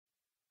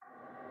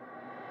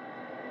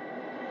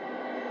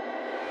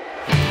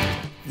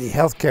the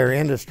healthcare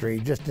industry,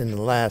 just in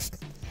the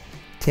last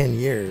 10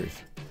 years,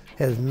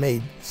 has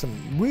made some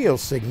real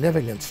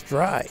significant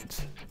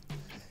strides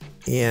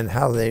in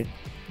how the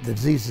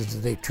diseases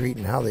that they treat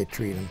and how they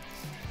treat them.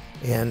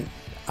 And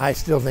I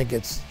still think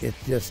it's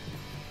just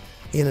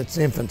in its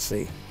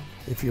infancy,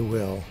 if you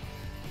will,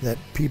 that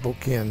people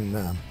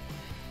can,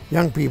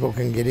 young people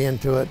can get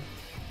into it.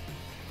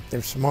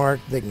 They're smart,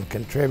 they can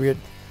contribute,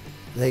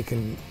 they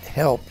can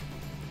help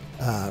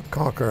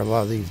conquer a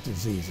lot of these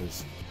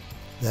diseases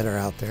that are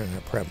out there and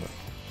are prevalent.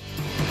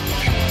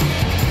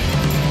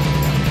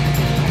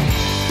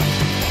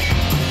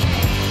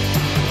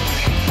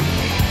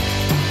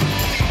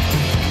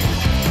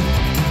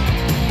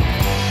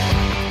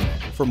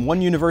 From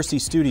One University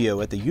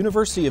studio at the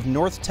University of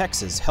North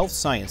Texas Health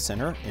Science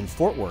Center in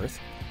Fort Worth,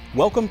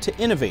 welcome to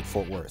Innovate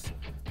Fort Worth,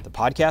 the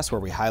podcast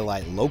where we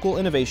highlight local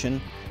innovation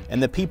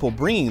and the people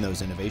bringing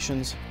those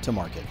innovations to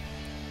market.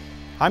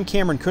 I'm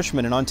Cameron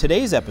Cushman, and on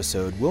today's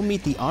episode, we'll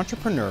meet the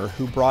entrepreneur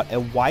who brought a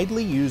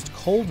widely used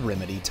cold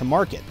remedy to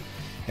market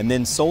and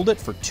then sold it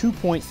for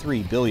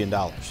 $2.3 billion.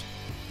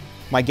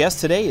 My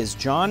guest today is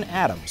John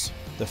Adams,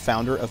 the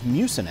founder of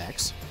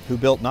Mucinex, who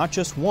built not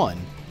just one,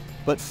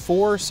 but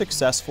 4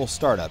 successful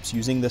startups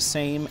using the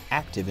same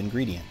active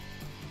ingredient.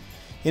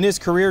 In his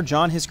career,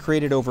 John has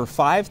created over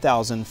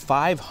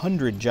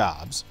 5,500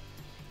 jobs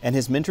and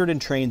has mentored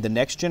and trained the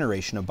next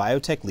generation of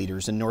biotech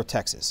leaders in North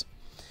Texas.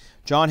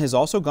 John has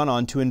also gone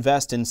on to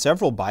invest in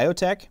several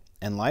biotech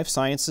and life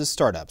sciences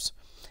startups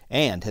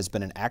and has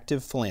been an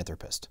active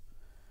philanthropist.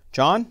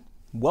 John,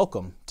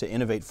 welcome to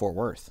Innovate Fort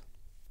Worth.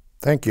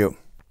 Thank you.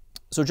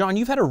 So John,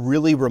 you've had a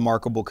really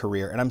remarkable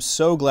career, and I'm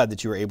so glad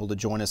that you were able to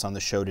join us on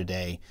the show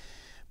today.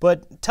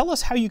 But tell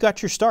us how you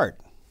got your start.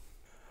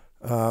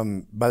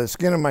 By the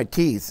skin of my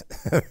teeth,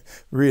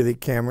 really,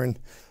 Cameron.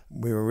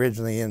 We were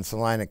originally in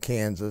Salina,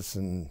 Kansas,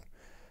 and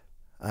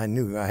I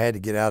knew I had to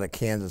get out of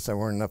Kansas. There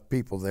weren't enough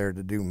people there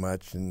to do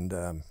much,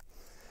 and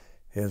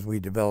as we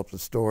develop the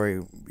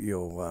story,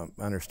 you'll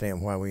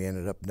understand why we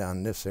ended up down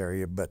in this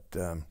area. But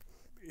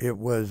it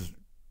was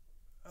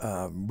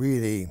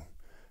really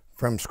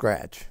from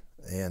scratch,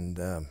 and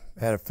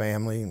had a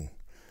family and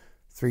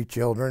 3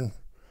 children,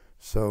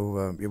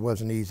 so it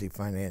wasn't easy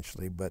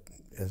financially, but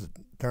as it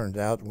turns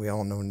out, we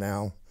all know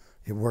now,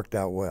 it worked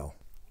out well.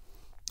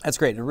 That's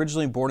great.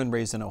 Originally born and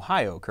raised in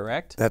Ohio,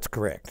 correct? That's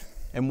correct.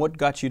 And what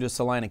got you to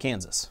Salina,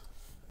 Kansas?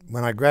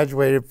 When I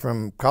graduated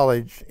from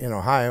college in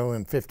Ohio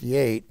in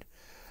 '58,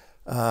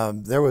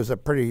 there was a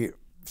pretty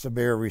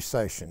severe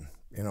recession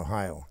in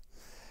Ohio.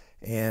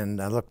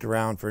 And I looked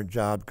around for a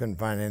job, couldn't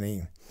find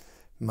any.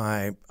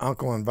 My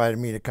uncle invited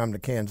me to come to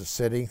Kansas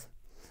City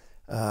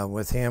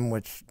with him,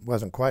 which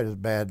wasn't quite as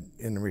bad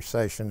in the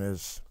recession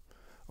as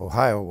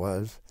Ohio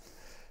was.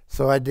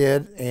 So I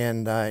did,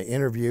 and I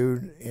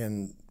interviewed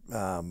and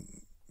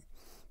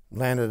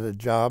landed a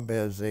job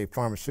as a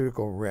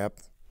pharmaceutical rep,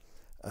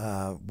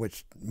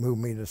 which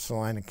moved me to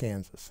Salina,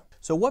 Kansas.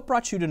 So what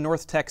brought you to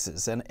North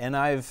Texas? And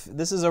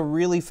this is a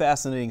really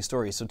fascinating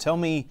story. So tell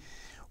me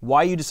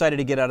why you decided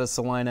to get out of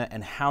Salina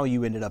and how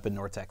you ended up in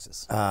North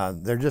Texas.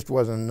 There just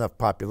wasn't enough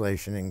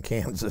population in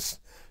Kansas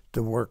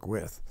to work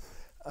with.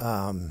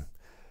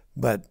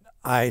 But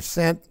I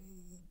sent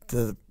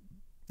to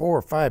 4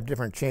 or 5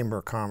 different Chamber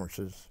of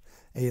Commerce's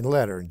a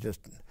letter just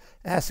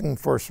asking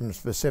for some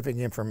specific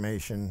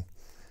information,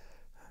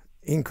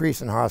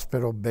 increase in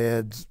hospital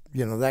beds,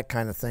 you know, that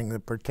kind of thing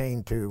that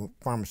pertained to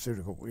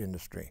pharmaceutical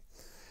industry.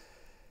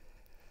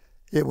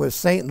 It was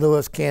St.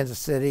 Louis, Kansas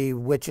City,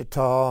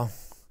 Wichita,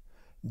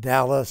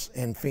 Dallas,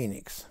 and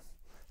Phoenix,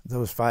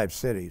 those 5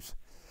 cities.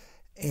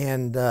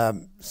 And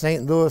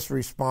St. Louis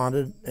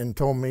responded and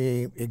told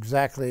me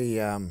exactly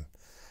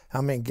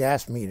how many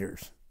gas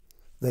meters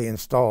they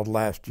installed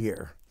last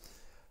year.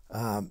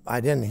 I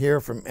didn't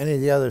hear from any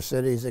of the other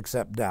cities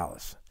except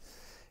Dallas.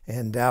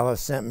 And Dallas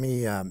sent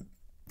me a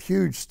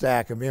huge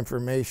stack of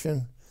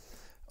information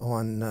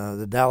on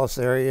the Dallas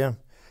area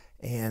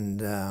and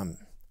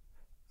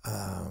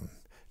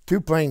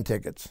 2 plane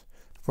tickets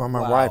for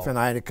my wife and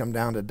I to come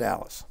down to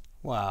Dallas.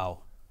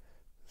 Wow.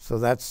 So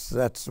that's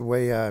the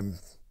way I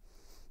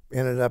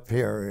ended up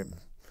here.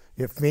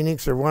 If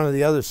Phoenix or one of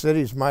the other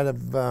cities might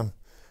have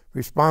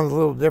responded a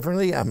little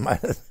differently, I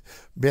might have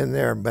been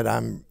there, but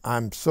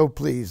I'm so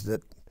pleased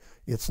that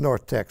it's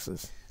North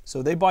Texas.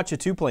 So they bought you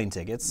 2 plane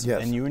tickets,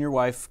 yes, and you and your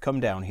wife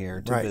come down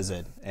here to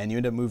visit, and you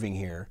end up moving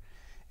here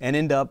and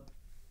end up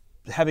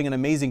having an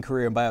amazing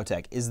career in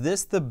biotech. Is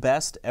this the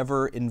best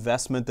ever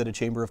investment that a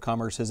Chamber of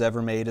Commerce has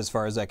ever made as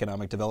far as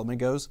economic development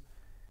goes?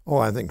 Oh,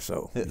 I think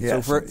so.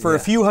 Yes. So for a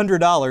few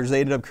 $100s,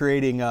 they ended up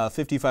creating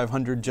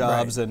 5,500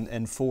 jobs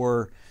and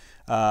 4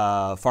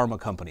 pharma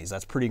companies.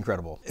 That's pretty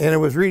incredible. And it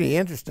was really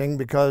interesting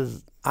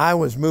because I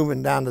was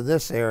moving down to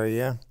this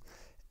area,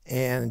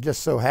 and it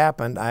just so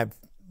happened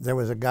there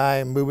was a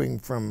guy moving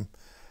from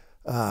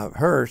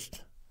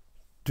Hearst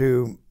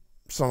to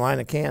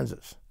Salina,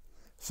 Kansas.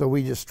 So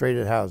we just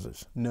traded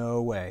houses.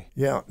 No way.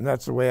 Yeah, and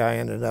that's the way I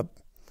ended up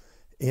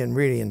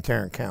in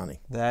Tarrant County.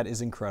 That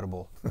is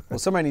incredible. Well,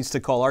 somebody needs to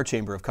call our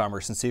Chamber of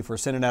Commerce and see if we're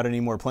sending out any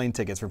more plane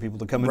tickets for people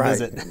to come and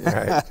visit.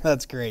 Right.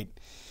 That's great.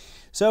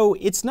 So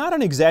it's not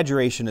an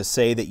exaggeration to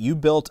say that you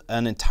built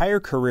an entire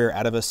career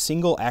out of a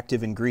single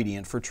active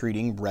ingredient for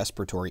treating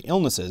respiratory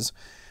illnesses.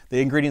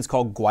 The ingredient's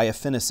called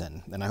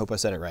guaifenesin, and I hope I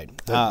said it right.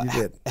 You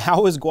did.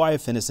 How was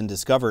guaifenesin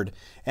discovered,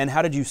 and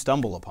how did you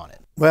stumble upon it?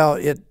 Well,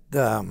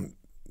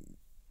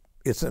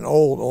 it's an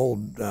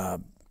old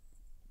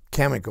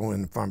chemical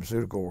in the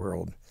pharmaceutical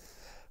world.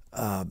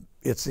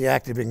 It's the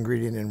active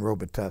ingredient in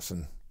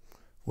Robitussin,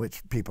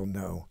 which people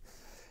know.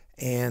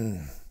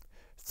 And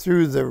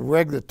through the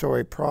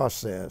regulatory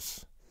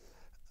process,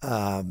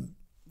 the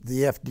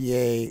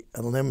FDA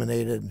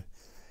eliminated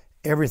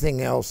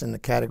everything else in the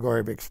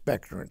category of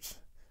expectorants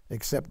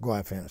except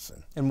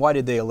guaifenesin. And why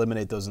did they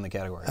eliminate those in the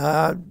category?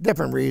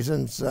 Different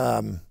reasons.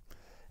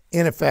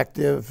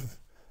 Ineffective,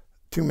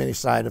 too many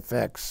side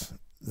effects,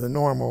 the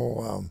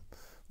normal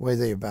way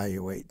they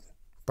evaluate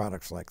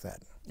products like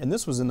that. And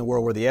this was in the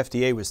world where the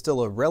FDA was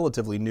still a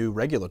relatively new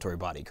regulatory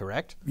body,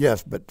 correct?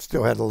 Yes, but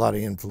still had a lot of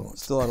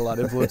influence. Still had a lot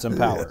of influence and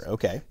power. Yes.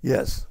 Okay.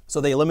 Yes.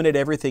 So they eliminated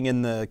everything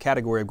in the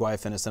category of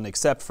guaifenesin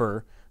except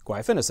for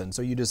guaifenesin.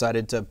 So you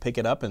decided to pick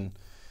it up and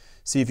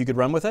see if you could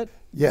run with it?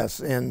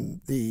 Yes,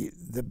 and the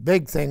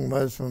big thing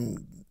was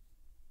when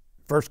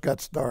first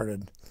got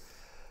started,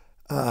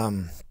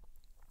 when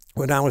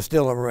I was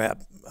still a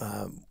rep,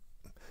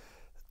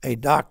 a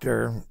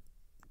doctor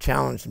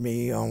challenged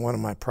me on one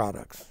of my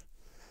products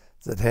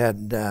that had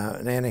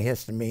an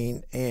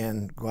antihistamine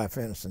and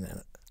guaifenesin in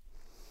it.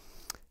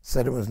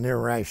 Said it was an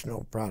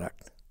irrational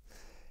product.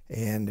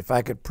 And if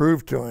I could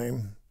prove to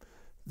him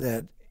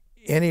that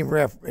any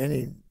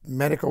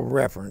medical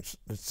reference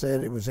that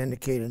said it was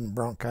indicated in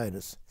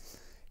bronchitis,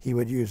 he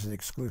would use it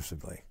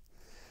exclusively.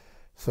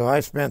 So I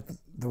spent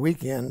the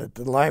weekend at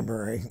the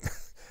library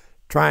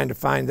trying to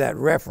find that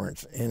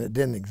reference, and it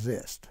didn't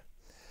exist.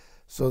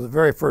 So the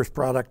very first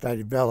product I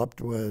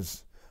developed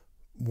was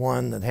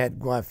one that had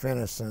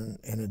guaifenesin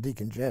and a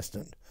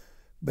decongestant,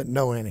 but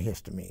no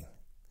antihistamine.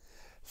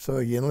 So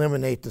you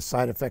eliminate the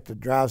side effect of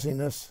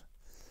drowsiness,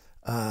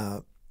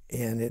 and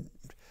it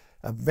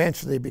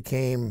eventually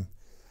became,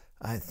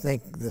 I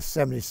think, the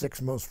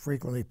 76th most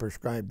frequently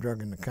prescribed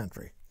drug in the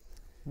country.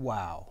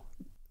 Wow.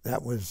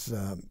 That was,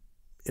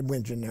 it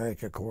went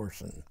generic, of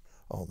course, and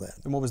all that.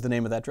 And what was the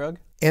name of that drug?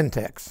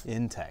 Intex.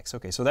 Intex.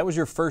 Okay, so that was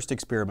your first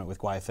experiment with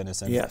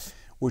guaifenesin. Yes.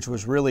 Which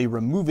was really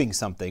removing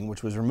something,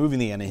 which was removing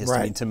the antihistamine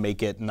Right. to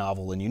make it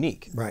novel and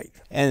unique. Right.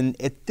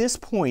 And at this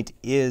point,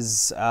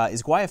 is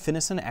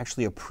guaifenesin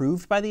actually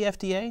approved by the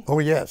FDA? Oh,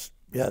 yes,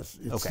 yes.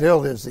 It Okay.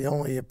 still is the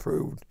only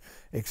approved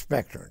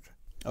expectorant,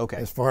 Okay.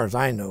 as far as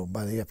I know,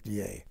 by the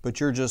FDA.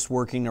 But you're just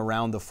working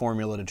around the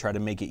formula to try to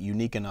make it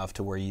unique enough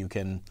to where you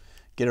can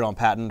get it on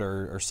patent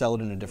or sell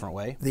it in a different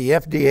way? The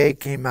FDA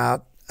came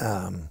out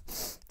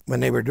when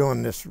they were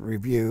doing this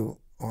review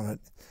on it.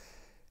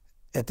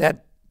 At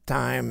that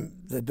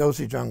time, the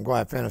dosage on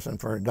guaifenesin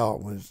for an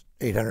adult was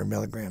 800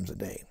 milligrams a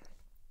day,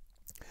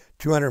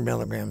 200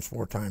 milligrams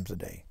 4 times a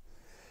day.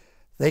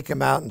 They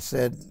came out and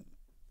said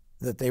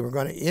that they were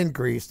going to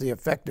increase the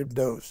effective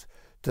dose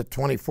to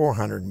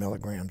 2,400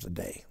 milligrams a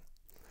day,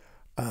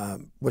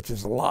 which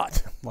is a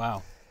lot.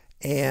 Wow.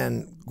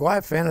 And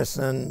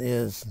guaifenesin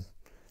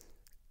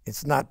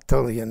it's not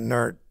totally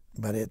inert,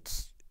 but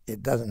it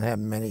doesn't have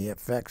many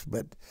effects.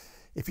 But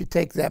if you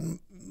take that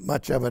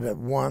much of it at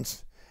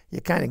once, you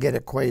kind of get a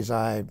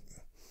quasi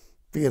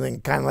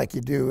feeling, kind of like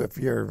you do if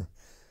you're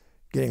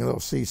getting a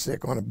little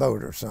seasick on a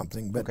boat or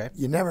something. But Okay.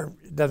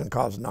 it doesn't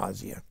cause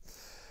nausea.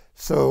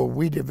 So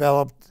we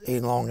developed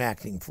a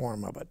long-acting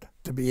form of it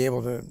to be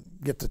able to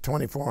get to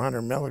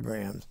 2,400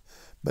 milligrams,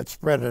 but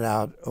spread it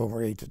out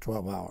over 8 to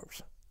 12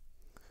 hours.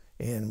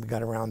 And we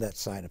got around that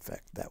side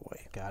effect that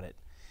way. Got it.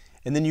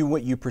 And then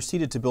you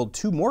proceeded to build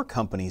 2 more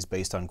companies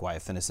based on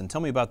guaifenesin.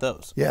 Tell me about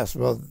those. Yes,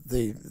 well,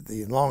 the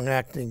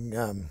long-acting,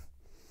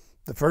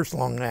 the first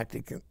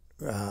long-acting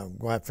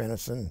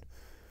guaifenesin,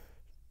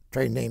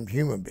 trade name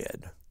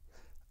Humabid,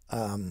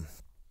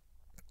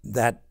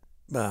 that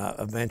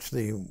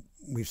eventually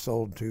we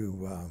sold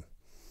to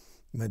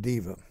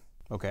Mediva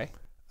Okay.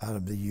 out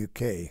of the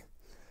UK.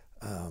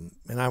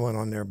 And I went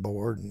on their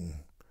board, and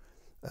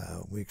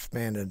we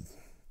expanded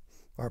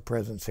our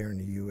presence here in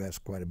the U.S.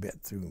 quite a bit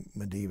through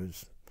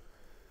Mediva's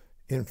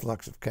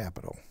influx of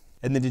capital.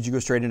 And then did you go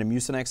straight into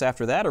Mucinex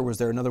after that, or was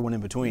there another one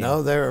in between?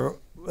 No,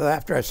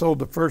 after I sold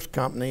the first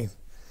company,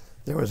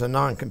 there was a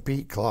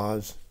non-compete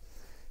clause,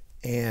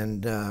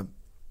 and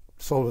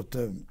sold it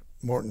to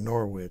Morton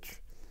Norwich.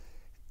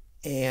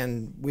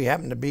 And we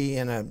happened to be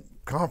in a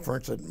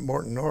conference at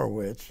Morton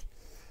Norwich,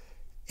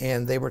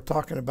 and they were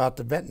talking about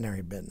the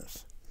veterinary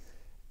business.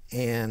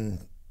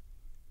 And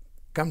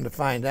come to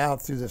find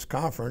out through this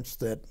conference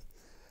that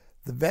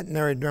the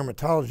veterinary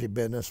dermatology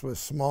business was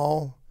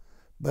small,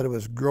 but it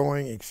was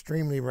growing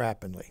extremely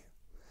rapidly.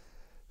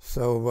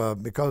 So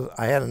because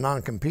I had a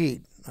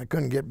non-compete, I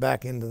couldn't get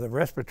back into the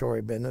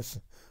respiratory business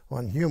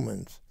on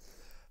humans.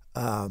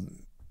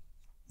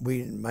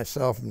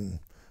 Myself and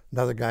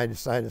Another guy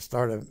decided to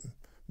start a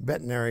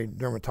veterinary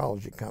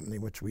dermatology company,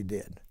 which we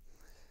did.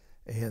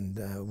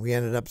 And we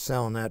ended up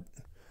selling that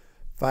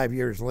 5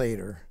 years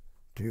later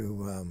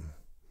to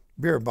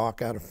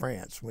Bierbach out of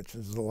France, which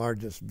is the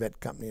largest vet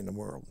company in the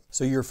world.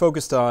 So you're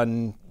focused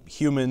on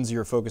humans,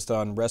 you're focused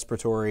on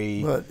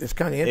respiratory it's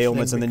kind of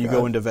ailments, and then you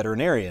go into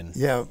veterinarian.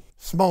 Yeah,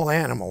 small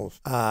animals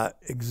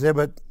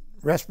exhibit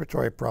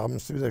respiratory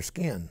problems through their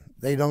skin.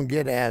 They don't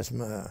get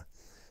asthma,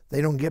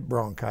 they don't get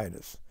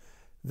bronchitis.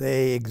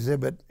 They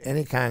exhibit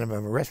any kind of a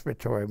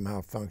respiratory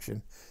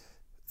malfunction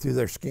through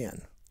their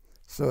skin.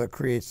 So it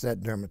creates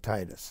that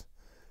dermatitis.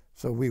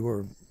 So we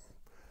were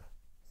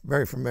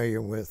very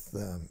familiar with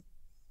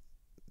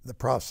the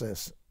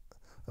process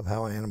of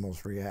how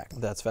animals react.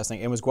 That's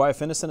fascinating. And was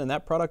guaifenesin in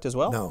that product as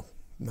well? No.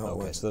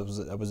 Okay, so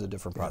that was a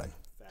different product.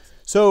 Yeah.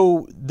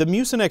 So the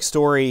Mucinex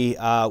story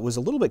was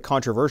a little bit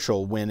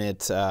controversial when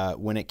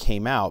it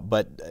came out,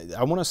 but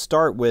I want to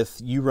start with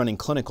you running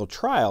clinical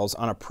trials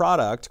on a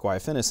product,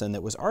 guaifenesin,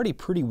 that was already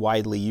pretty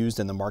widely used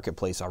in the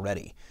marketplace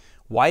already.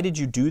 Why did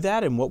you do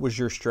that, and what was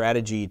your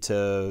strategy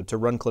to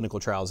run clinical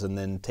trials and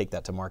then take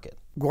that to market?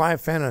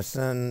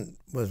 Guaifenesin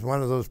was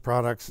one of those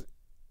products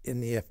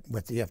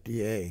with the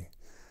FDA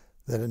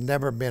that had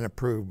never been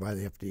approved by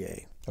the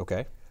FDA.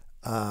 Okay.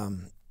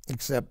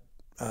 Except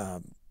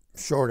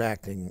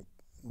short-acting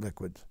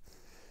liquids.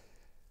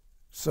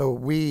 So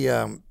we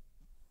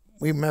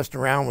messed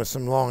around with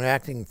some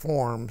long-acting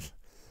forms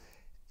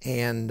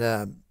and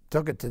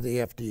took it to the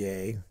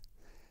FDA.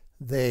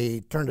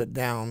 They turned it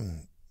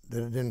down,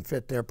 that it didn't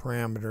fit their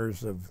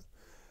parameters of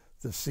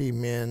the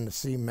C-min, the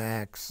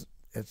C-max,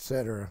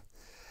 etc.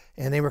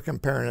 And they were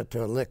comparing it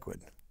to a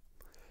liquid.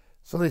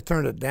 So they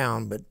turned it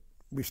down, but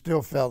we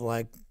still felt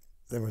like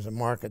there was a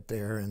market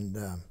there. And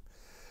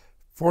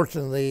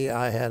fortunately,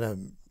 I had a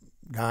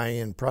guy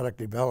in product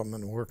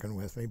development working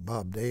with me,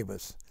 Bob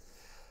Davis,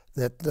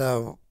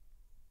 that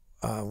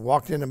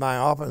walked into my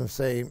office and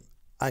say,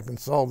 I can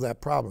solve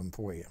that problem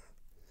for you.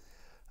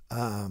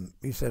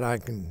 He said, I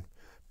can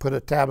put a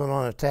tablet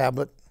on a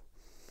tablet,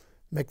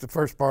 make the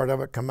first part of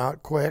it come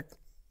out quick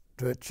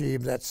to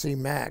achieve that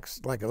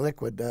C-max like a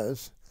liquid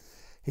does.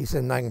 He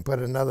said, and I can put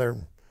another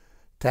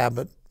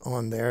tablet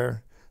on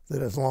there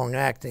that is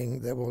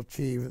long-acting that will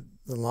achieve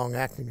the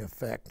long-acting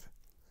effect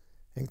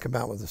and come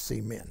out with a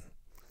C-min,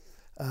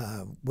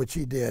 which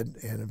he did,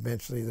 and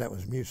eventually that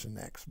was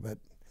Mucinex. But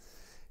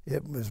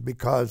it was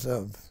because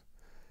of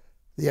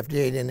the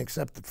FDA didn't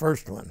accept the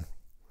first one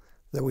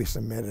that we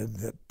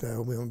submitted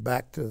that we went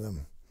back to the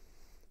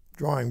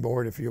drawing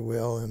board, if you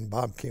will, and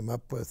Bob came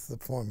up with the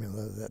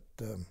formula that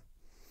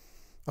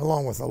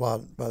along with a lot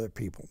of other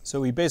people. So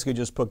we basically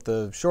just put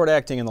the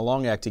short-acting and the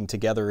long-acting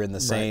together in the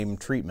same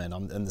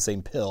treatment, in the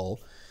same pill,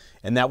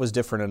 and that was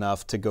different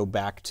enough to go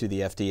back to the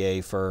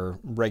FDA for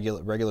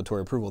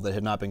regulatory approval that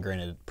had not been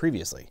granted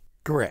previously.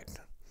 Correct.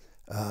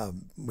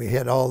 We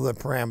hit all the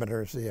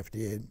parameters the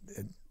FDA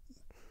had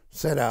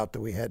set out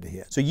that we had to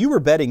hit. So you were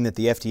betting that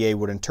the FDA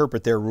would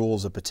interpret their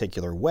rules a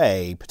particular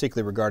way,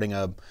 particularly regarding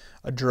a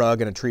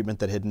drug and a treatment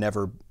that had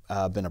never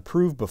been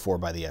approved before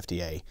by the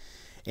FDA.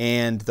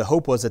 And the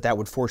hope was that that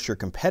would force your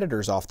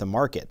competitors off the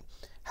market.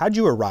 How did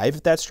you arrive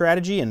at that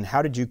strategy, and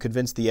how did you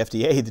convince the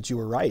FDA that you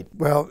were right?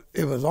 Well,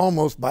 it was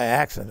almost by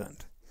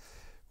accident.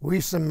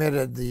 We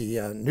submitted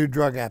the new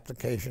drug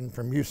application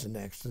for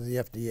Mucinex to the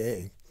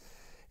FDA,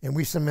 and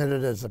we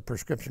submitted it as a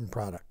prescription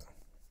product.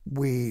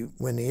 When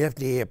the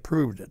FDA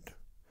approved it,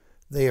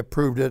 they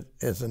approved it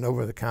as an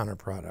over-the-counter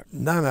product.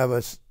 None of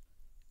us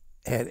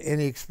had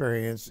any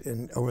experience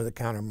in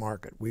over-the-counter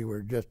market. We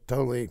were just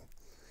totally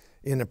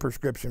in the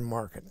prescription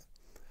market.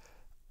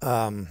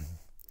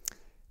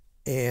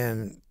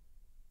 And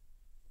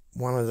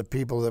one of the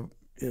people that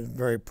is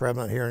very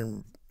prevalent here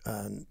in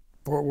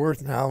Fort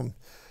Worth now,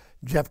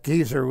 Jeff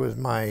Kieser, was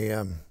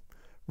my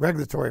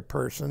regulatory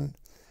person,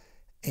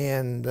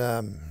 and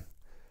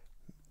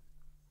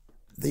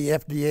the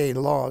FDA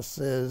law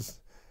says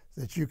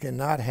that you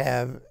cannot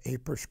have a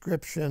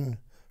prescription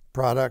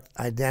product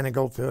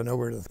identical to an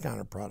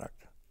over-the-counter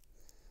product.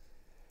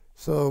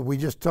 So we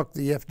just took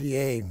the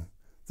FDA,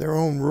 their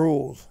own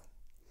rules,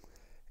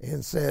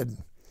 and said,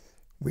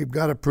 we've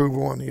got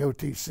approval on the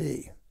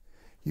OTC.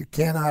 You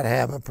cannot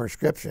have a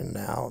prescription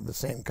now of the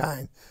same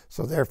kind,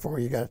 so therefore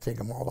you got to take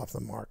them all off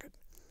the market.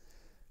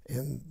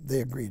 And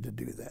they agreed to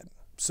do that.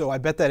 So I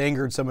bet that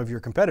angered some of your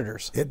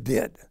competitors. It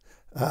did.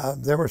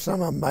 There were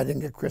some of them I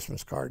didn't get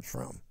Christmas cards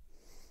from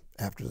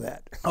after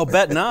that. Oh,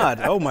 bet not.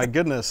 Oh my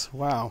goodness.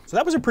 Wow. So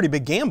that was a pretty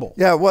big gamble.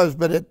 Yeah, it was,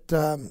 but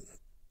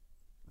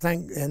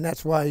and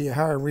that's why you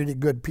hire really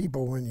good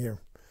people when you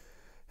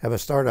have a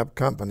startup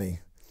company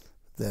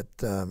that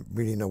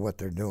really know what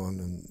they're doing.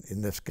 And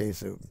in this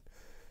case,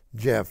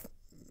 Jeff,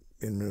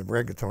 in the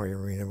regulatory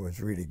arena, was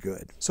really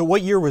good. So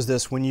what year was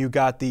this when you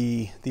got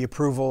the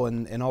approval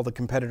and all the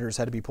competitors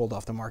had to be pulled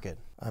off the market?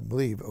 I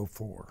believe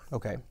 2004.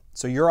 Okay.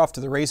 So you're off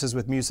to the races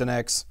with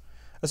Mucinex,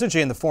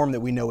 essentially in the form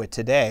that we know it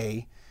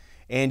today,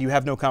 and you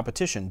have no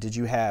competition. Did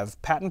you have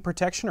patent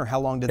protection, or how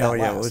long did that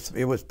last?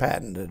 Yeah, it was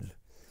patented.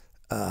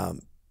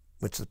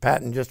 which the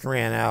patent just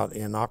ran out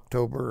in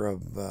October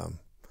of,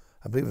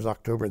 I believe it was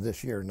October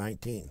this year,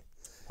 19.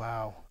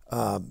 Wow.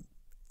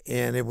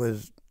 And it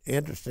was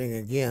interesting,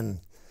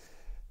 again,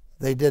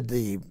 they did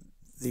the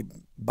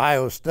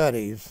bio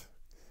studies,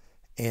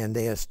 and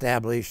they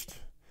established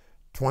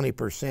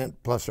 20%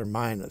 plus or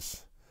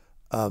minus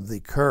of the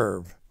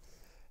curve,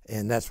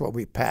 and that's what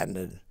we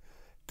patented.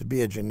 To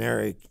be a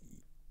generic,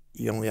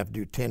 you only have to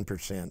do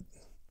 10%.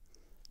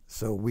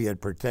 So we had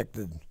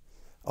protected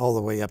all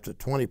the way up to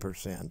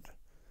 20%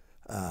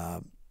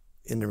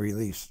 in the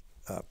release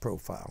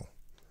profile,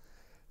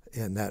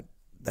 and that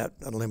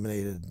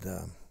eliminated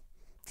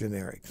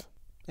generics.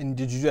 And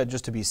did you do that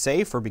just to be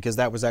safe, or because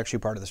that was actually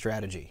part of the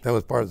strategy? That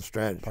was part of the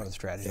strategy. Part of the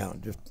strategy. Yeah,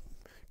 just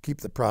keep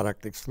the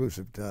product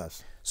exclusive to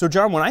us. So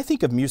John, when I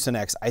think of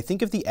Mucinex, I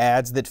think of the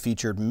ads that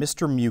featured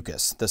Mr.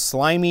 Mucus, the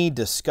slimy,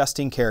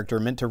 disgusting character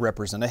meant to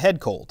represent a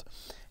head cold.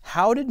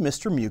 How did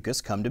Mr.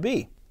 Mucus come to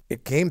be?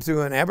 It came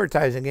through an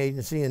advertising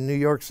agency in New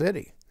York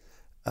City.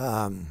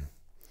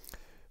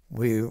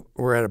 We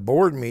were at a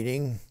board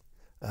meeting.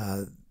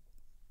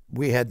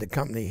 We had the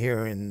company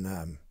here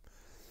in,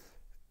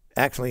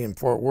 actually in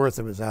Fort Worth.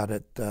 It was out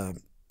at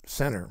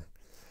Center,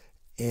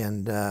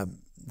 and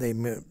they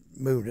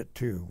moved it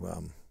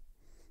to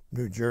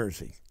New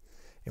Jersey.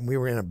 And we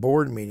were in a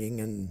board meeting,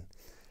 and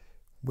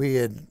we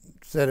had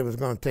said it was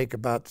going to take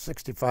about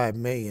 $65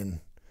 million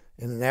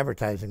in an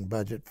advertising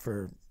budget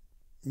for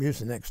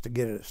Mucinex to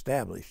get it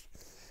established.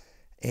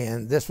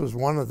 And this was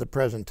one of the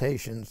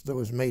presentations that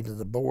was made to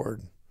the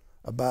board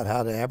about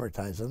how to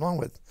advertise, along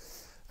with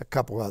a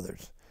couple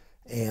others.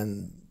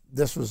 And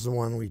this was the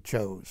one we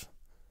chose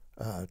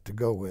to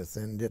go with.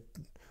 And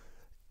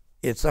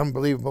it's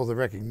unbelievable the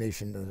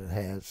recognition that it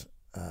has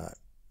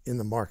in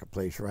the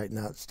marketplace right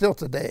now, still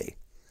today.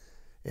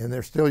 And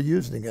they're still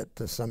using it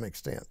to some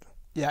extent.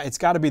 Yeah, it's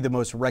got to be the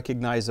most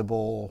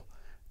recognizable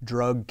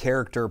drug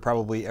character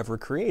probably ever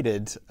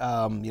created.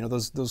 You know,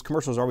 those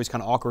commercials are always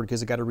kind of awkward because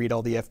you got to read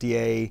all the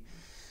FDA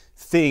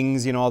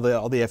things, you know, all the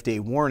FDA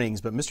warnings.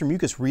 But Mr.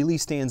 Mucus really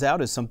stands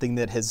out as something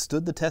that has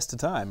stood the test of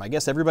time. I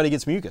guess everybody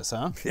gets mucus,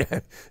 huh?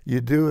 Yeah,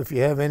 you do if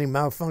you have any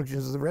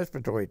malfunctions of the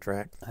respiratory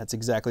tract. That's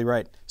exactly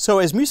right. So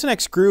as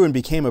Mucinex grew and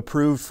became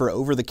approved for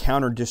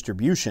over-the-counter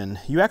distribution,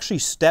 you actually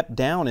stepped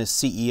down as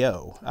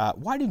CEO.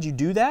 Why did you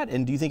do that,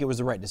 and do you think it was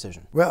the right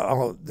decision?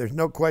 Well, there's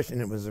no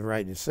question it was the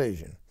right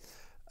decision.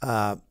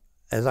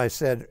 As I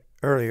said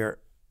earlier,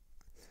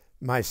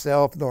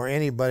 myself nor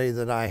anybody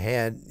that I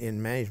had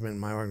in management in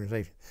my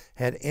organization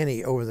had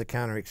any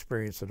over-the-counter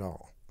experience at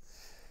all.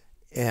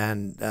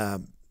 And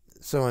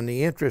so in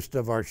the interest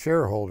of our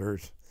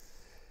shareholders,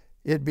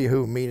 it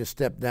behooved me to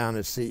step down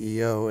as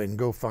CEO and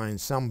go find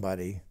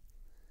somebody,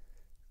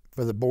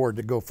 for the board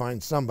to go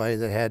find somebody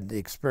that had the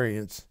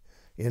experience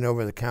in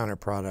over-the-counter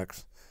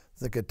products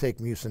that could take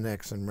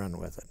Mucinex and run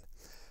with it.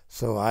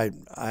 So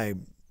I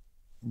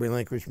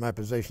relinquished my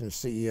position as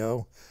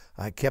CEO.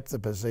 I kept the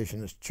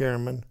position as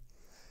chairman,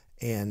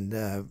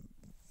 and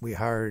we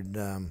hired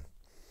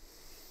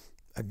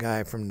a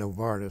guy from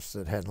Novartis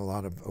that had a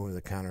lot of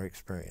over-the-counter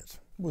experience.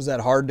 Was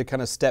that hard to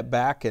kind of step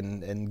back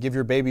and give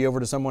your baby over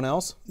to someone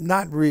else?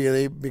 Not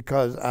really,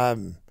 because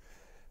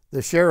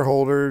the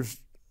shareholders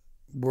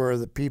were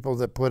the people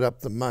that put up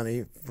the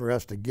money for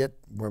us to get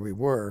where we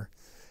were,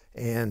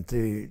 and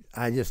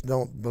I just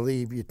don't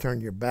believe you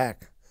turn your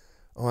back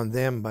on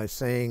them by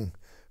saying,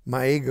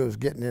 my ego's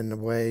getting in the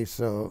way,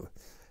 so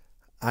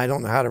I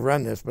don't know how to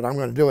run this, but I'm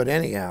going to do it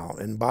anyhow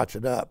and botch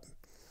it up.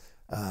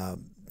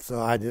 So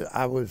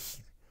I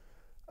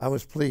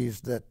was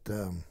pleased that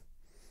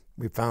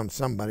we found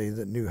somebody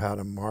that knew how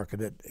to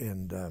market it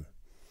and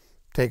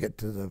take it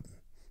to the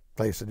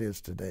place it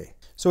is today.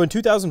 So in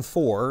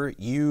 2004,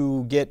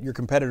 you get your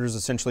competitors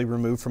essentially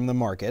removed from the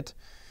market.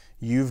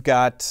 You've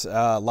got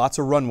lots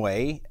of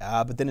runway,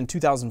 but then in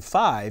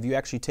 2005, you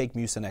actually take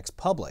Mucinex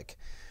public.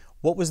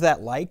 What was that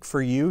like for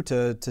you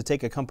to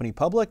take a company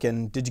public,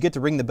 and did you get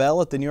to ring the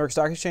bell at the New York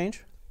Stock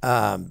Exchange?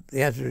 The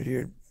answer to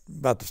you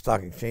about the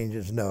stock exchange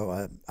is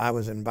no. I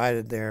was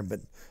invited there, but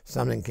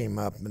something came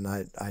up and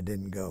I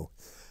didn't go.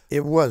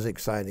 It was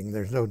exciting.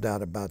 There's no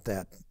doubt about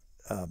that,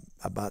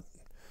 about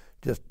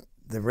just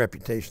the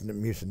reputation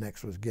that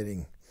Mucinex was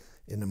getting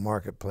in the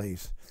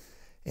marketplace.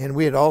 And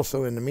we had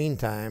also, in the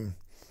meantime,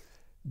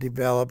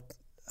 developed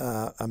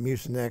a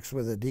Mucinex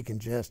with a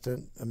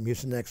decongestant, a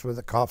Mucinex with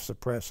a cough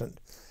suppressant,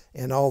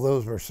 and all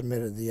those were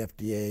submitted to the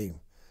FDA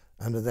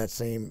under that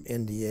same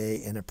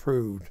NDA and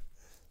approved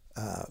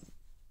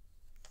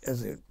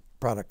as a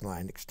product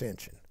line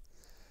extension.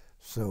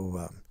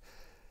 So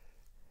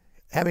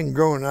having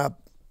grown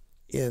up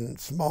in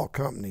small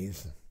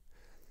companies,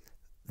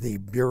 the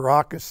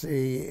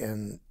bureaucracy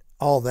and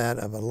all that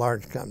of a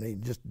large company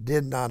just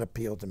did not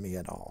appeal to me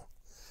at all.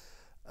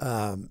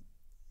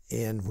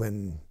 And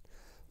when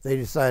they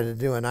decided to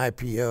do an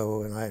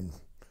IPO, and I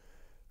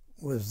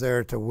was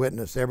there to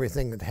witness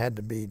everything that had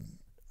to be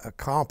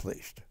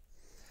accomplished,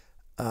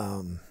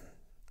 it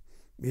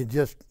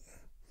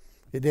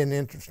didn't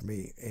interest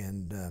me.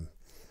 And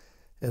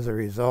as a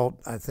result,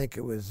 I think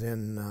it was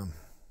in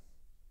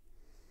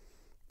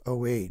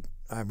 '08,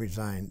 I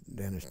resigned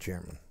then as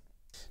chairman.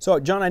 So,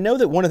 John, I know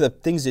that one of the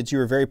things that you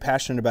were very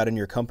passionate about in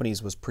your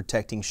companies was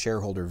protecting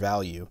shareholder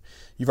value.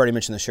 You've already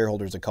mentioned the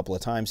shareholders a couple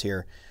of times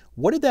here.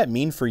 What did that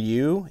mean for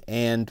you,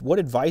 and what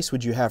advice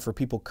would you have for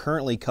people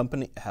currently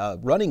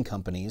running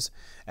companies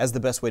as the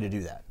best way to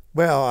do that?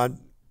 Well,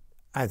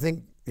 I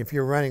think if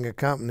you're running a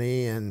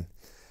company and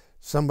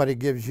somebody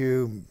gives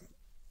you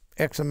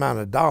X amount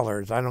of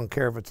dollars, I don't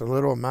care if it's a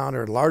little amount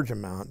or a large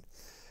amount,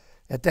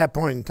 at that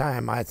point in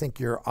time, I think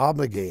you're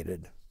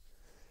obligated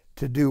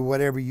to do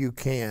whatever you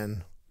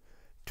can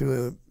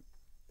to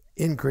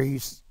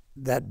increase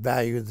that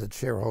value that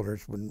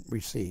shareholders would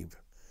receive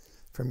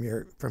from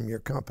your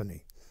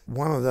company.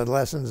 One of the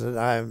lessons that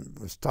I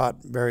was taught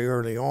very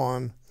early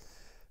on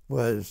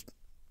was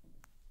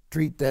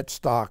treat that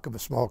stock of a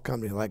small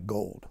company like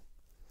gold.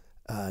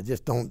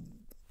 Just don't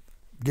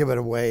give it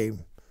away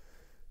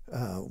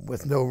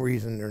with no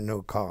reason or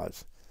no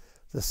cause.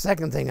 The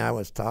second thing I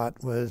was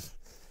taught was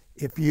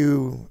if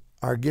you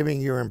are giving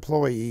your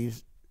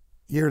employees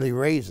yearly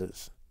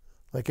raises,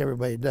 like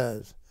everybody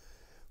does,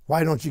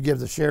 why don't you give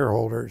the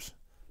shareholders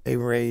a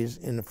raise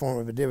in the form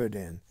of a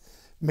dividend?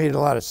 Made a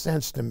lot of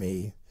sense to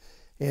me,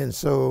 and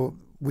so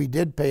we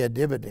did pay a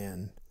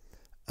dividend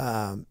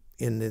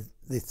in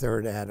the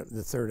third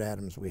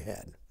Adams we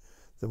had,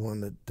 the one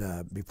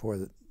that before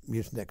the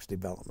Mucinex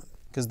development.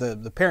 Because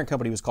the parent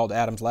company was called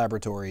Adams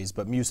Laboratories,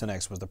 but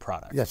Mucinex was the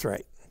product. That's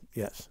right.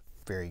 Yes.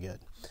 Very good.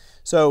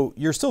 So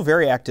you're still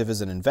very active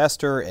as an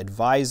investor,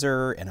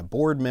 advisor, and a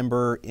board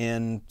member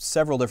in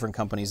several different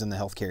companies in the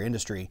healthcare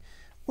industry.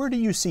 Where do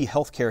you see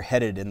healthcare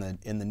headed in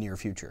the near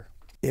future?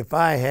 If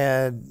I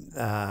had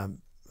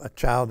a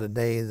child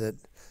today that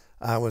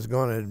I was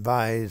going to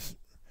advise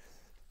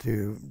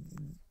to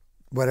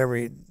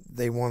whatever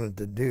they wanted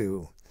to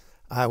do,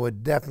 I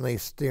would definitely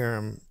steer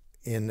them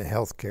in the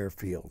healthcare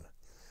field,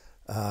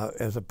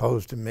 as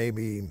opposed to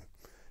maybe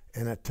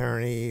an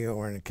attorney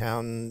or an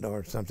accountant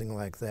or something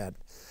like that.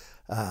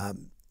 The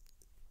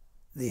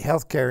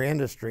healthcare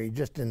industry,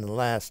 just in the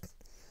last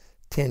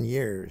 10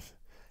 years,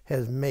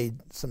 has made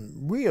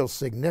some real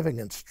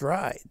significant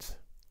strides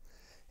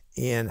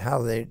in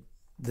how the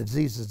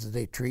diseases that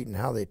they treat and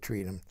how they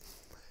treat them.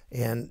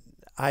 And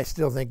I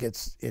still think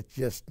it's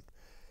just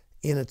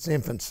in its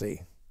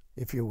infancy,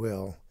 if you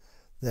will,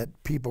 that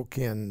people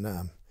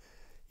can,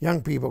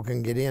 young people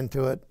can get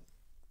into it.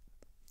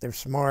 They're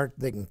smart,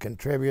 they can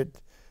contribute,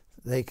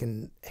 they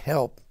can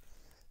help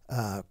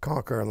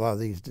conquer a lot of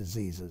these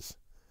diseases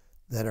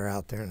that are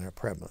out there and are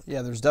prevalent.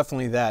 Yeah, there's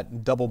definitely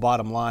that double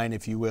bottom line,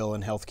 if you will,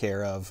 in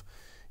healthcare of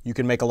you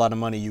can make a lot of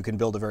money, you can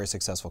build a very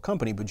successful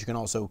company, but you can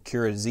also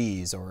cure a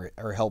disease or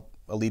help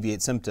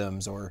alleviate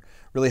symptoms or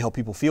really help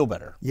people feel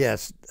better.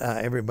 Yes,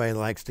 everybody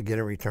likes to get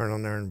a return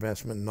on their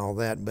investment and all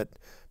that, but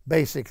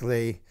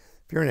basically,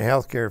 if you're in the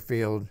healthcare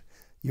field,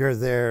 you're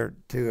there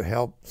to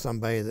help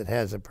somebody that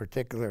has a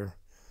particular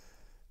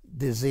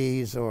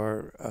disease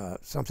or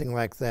something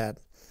like that,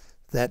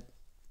 that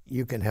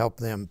you can help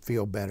them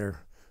feel better,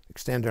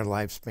 extend their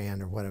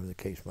lifespan, or whatever the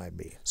case might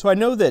be. So I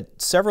know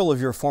that several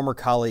of your former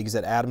colleagues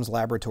at Adams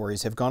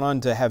Laboratories have gone on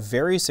to have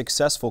very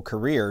successful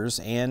careers,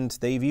 and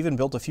they've even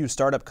built a few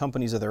startup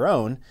companies of their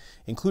own,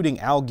 including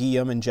Al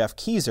Guillaume and Jeff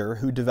Keyser,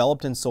 who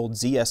developed and sold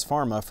ZS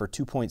Pharma for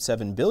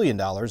 $2.7 billion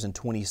in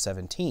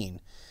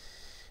 2017.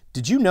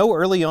 Did you know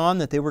early on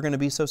that they were going to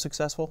be so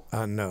successful?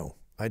 No,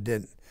 I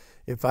didn't.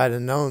 If I'd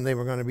have known they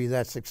were going to be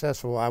that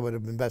successful, I would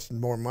have invested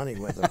more money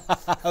with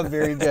them.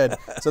 Very good.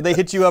 So they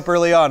hit you up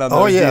early on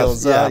those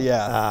deals.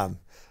 Yeah.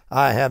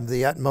 I have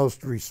the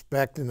utmost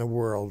respect in the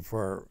world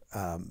for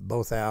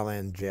both Al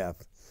and Jeff.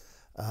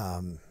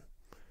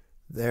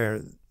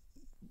 The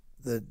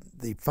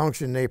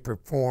function they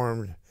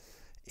performed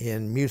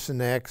in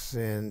Mucinex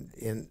and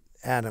in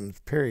Adams,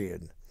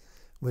 period,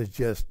 was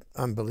just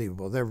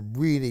unbelievable. They're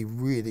really,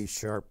 really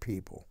sharp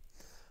people.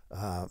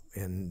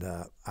 And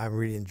I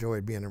really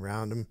enjoyed being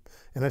around them,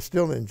 and I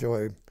still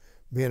enjoy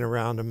being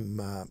around them,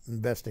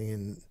 investing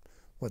in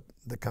what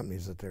the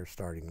companies that they're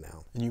starting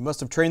now. And you must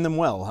have trained them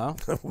well,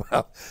 huh?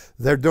 Well,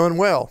 they're doing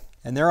well.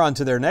 And they're on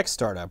to their next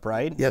startup,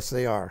 right? Yes,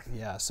 they are.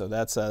 Yeah, so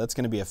that's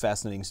going to be a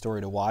fascinating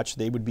story to watch.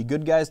 They would be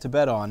good guys to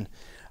bet on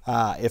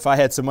if I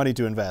had some money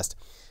to invest.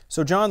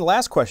 So, John, the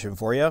last question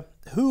for you.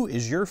 Who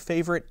is your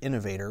favorite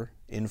innovator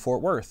in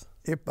Fort Worth?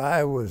 If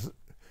I was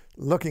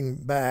looking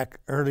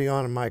back early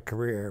on in my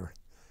career,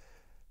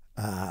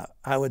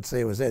 I would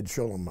say it was Ed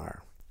Schollemeyer.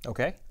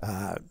 Okay.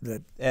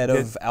 Ed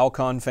of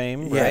Alcon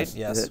fame, right?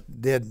 Yes.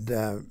 That did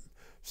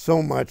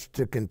so much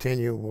to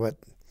continue what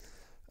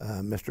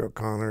Mr.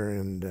 O'Connor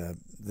and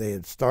they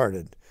had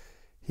started.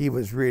 He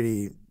was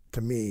really, to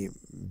me,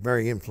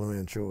 very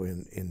influential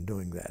in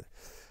doing that.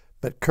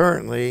 But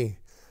currently,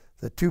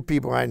 the two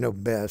people I know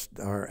best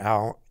are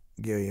Al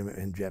Guillaume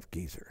and Jeff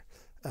Keyser.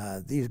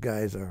 These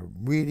guys are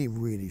really,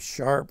 really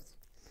sharp.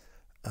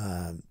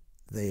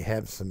 They've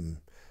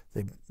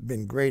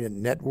been great at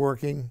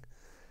networking.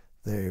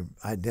 They've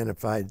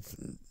identified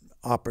some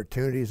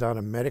opportunities out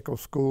of medical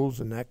schools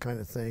and that kind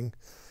of thing.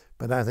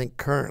 But I think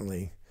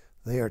currently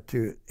they are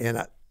two,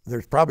 and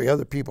there's probably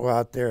other people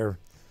out there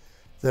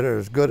that are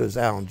as good as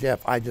Al and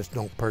Jeff. I just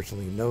don't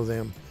personally know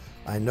them.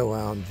 I know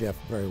Al and Jeff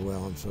very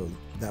well, and so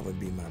that would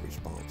be my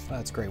response.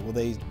 That's great.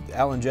 Well,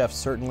 Al and Jeff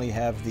certainly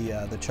have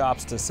the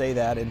chops to say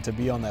that and to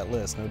be on that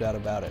list, no doubt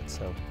about it.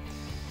 So,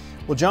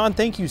 well, John,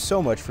 thank you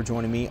so much for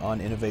joining me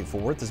on Innovate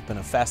Fort Worth. This has been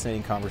a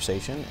fascinating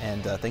conversation,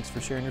 and thanks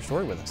for sharing your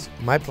story with us.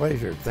 My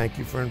pleasure. Thank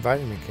you for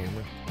inviting me,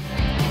 Cameron.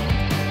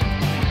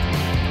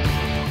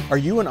 Are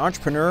you an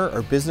entrepreneur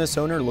or business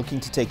owner looking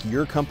to take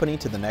your company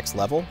to the next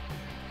level?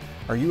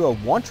 Are you a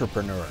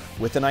wantrepreneur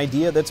with an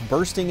idea that's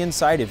bursting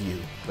inside of you,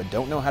 but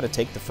don't know how to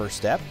take the first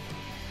step?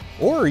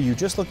 Or are you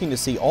just looking to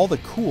see all the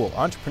cool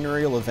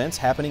entrepreneurial events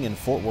happening in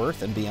Fort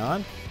Worth and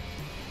beyond?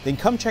 Then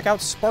come check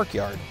out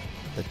Sparkyard,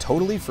 the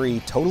totally free,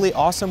 totally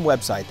awesome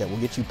website that will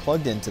get you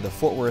plugged into the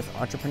Fort Worth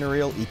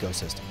entrepreneurial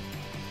ecosystem.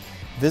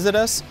 Visit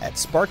us at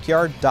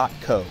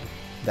sparkyard.co.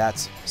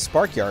 That's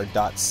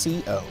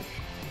sparkyard.co.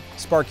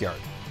 Sparkyard,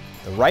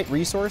 the right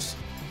resource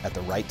at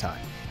the right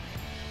time.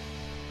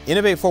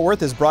 Innovate Fort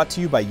Worth is brought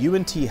to you by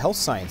UNT Health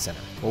Science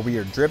Center, where we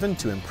are driven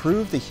to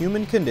improve the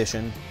human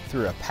condition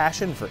through a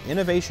passion for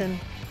innovation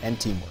and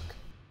teamwork.